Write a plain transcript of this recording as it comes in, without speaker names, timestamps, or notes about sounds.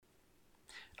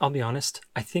I'll be honest,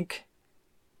 I think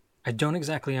I don't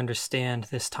exactly understand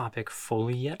this topic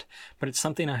fully yet, but it's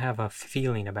something I have a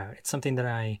feeling about. It's something that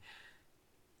I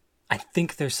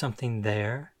think there's something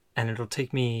there, and it'll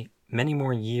take me many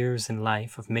more years in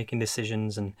life of making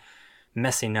decisions and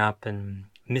messing up and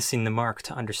missing the mark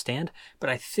to understand, but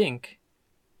I think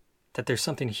that there's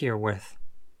something here worth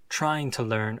trying to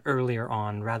learn earlier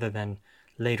on rather than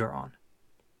later on.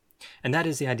 And that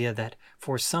is the idea that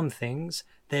for some things,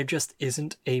 there just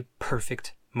isn't a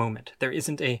perfect moment. There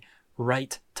isn't a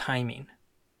right timing.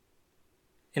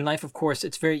 In life, of course,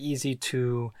 it's very easy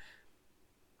to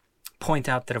point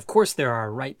out that, of course, there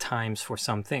are right times for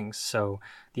some things. So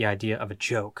the idea of a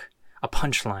joke, a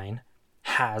punchline,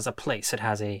 has a place. It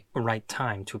has a right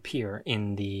time to appear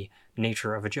in the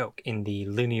nature of a joke, in the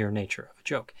linear nature of a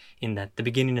joke, in that the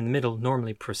beginning and the middle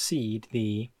normally precede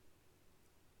the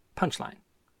punchline.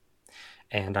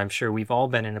 And I'm sure we've all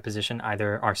been in a position,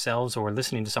 either ourselves or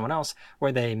listening to someone else,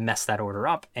 where they mess that order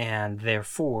up, and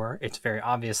therefore it's very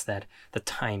obvious that the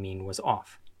timing was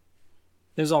off.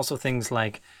 There's also things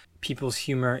like people's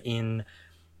humor in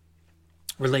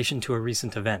relation to a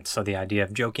recent event. So the idea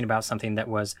of joking about something that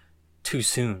was too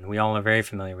soon. We all are very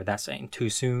familiar with that saying, too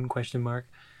soon, ?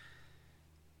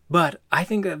 But I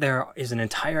think that there is an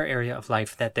entire area of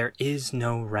life that there is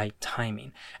no right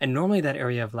timing. And normally that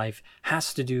area of life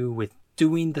has to do with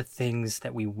doing the things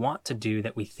that we want to do,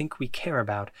 that we think we care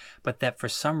about, but that for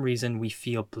some reason we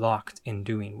feel blocked in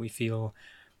doing. We feel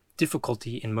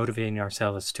difficulty in motivating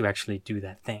ourselves to actually do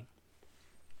that thing.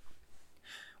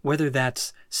 Whether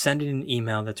that's sending an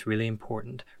email that's really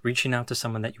important, reaching out to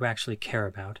someone that you actually care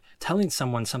about, telling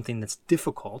someone something that's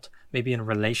difficult, maybe in a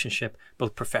relationship,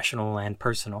 both professional and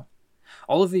personal,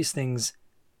 all of these things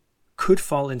could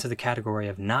fall into the category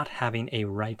of not having a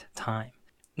right time.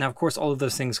 Now, of course, all of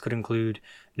those things could include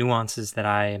nuances that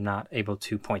I am not able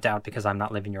to point out because I'm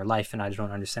not living your life and I don't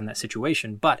understand that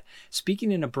situation. But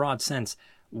speaking in a broad sense,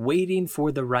 waiting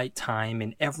for the right time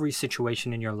in every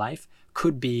situation in your life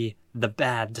could be the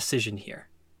bad decision here.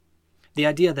 The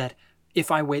idea that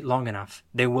if I wait long enough,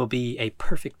 there will be a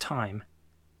perfect time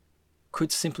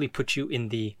could simply put you in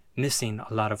the missing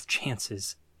a lot of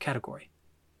chances category.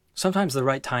 Sometimes the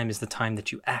right time is the time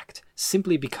that you act,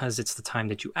 simply because it's the time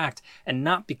that you act, and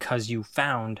not because you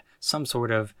found some sort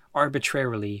of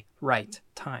arbitrarily right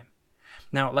time.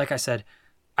 Now, like I said,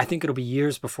 I think it'll be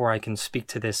years before I can speak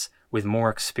to this with more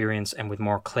experience and with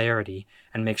more clarity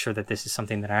and make sure that this is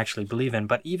something that I actually believe in.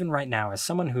 But even right now, as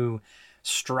someone who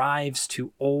strives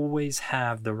to always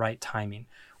have the right timing,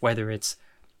 whether it's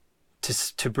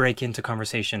to break into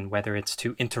conversation, whether it's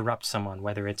to interrupt someone,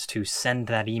 whether it's to send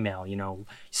that email,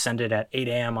 send it at 8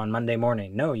 a.m. on Monday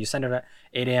morning. No, you send it at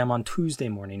 8 a.m. on Tuesday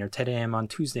morning or 10 a.m. on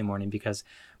Tuesday morning, because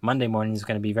Monday morning is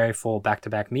going to be very full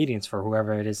back-to-back meetings for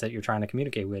whoever it is that you're trying to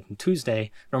communicate with. And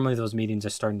Tuesday, normally those meetings are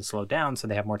starting to slow down, so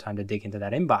they have more time to dig into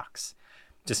that inbox.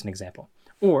 Just an example.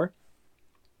 Or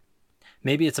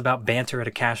maybe it's about banter at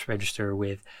a cash register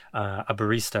with a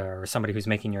barista or somebody who's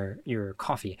making your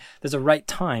coffee. There's a right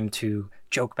time to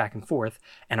joke back and forth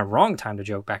and a wrong time to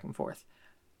joke back and forth.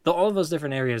 Though all of those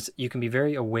different areas, you can be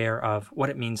very aware of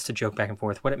what it means to joke back and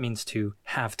forth, what it means to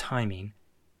have timing.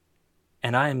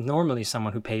 And I am normally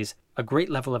someone who pays a great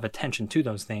level of attention to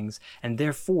those things. And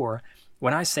therefore,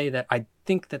 when I say that I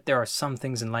think that there are some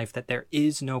things in life that there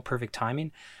is no perfect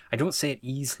timing, I don't say it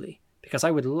easily, because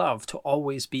I would love to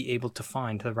always be able to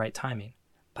find the right timing,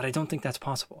 but I don't think that's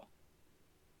possible.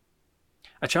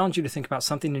 I challenge you to think about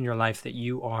something in your life that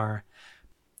you are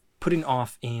putting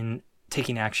off in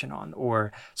taking action on,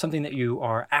 or something that you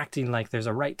are acting like there's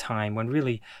a right time when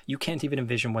really you can't even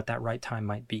envision what that right time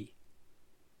might be.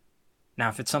 Now,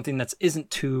 if it's something that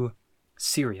isn't too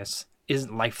serious,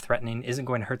 isn't life-threatening, isn't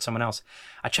going to hurt someone else,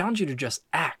 I challenge you to just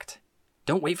act.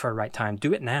 Don't wait for a right time.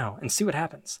 Do it now and see what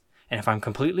happens. And if I'm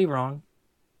completely wrong,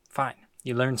 fine.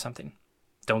 You learned something.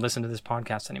 Don't listen to this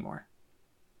podcast anymore.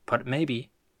 But maybe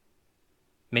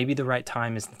the right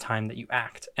time is the time that you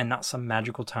act and not some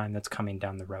magical time that's coming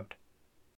down the road.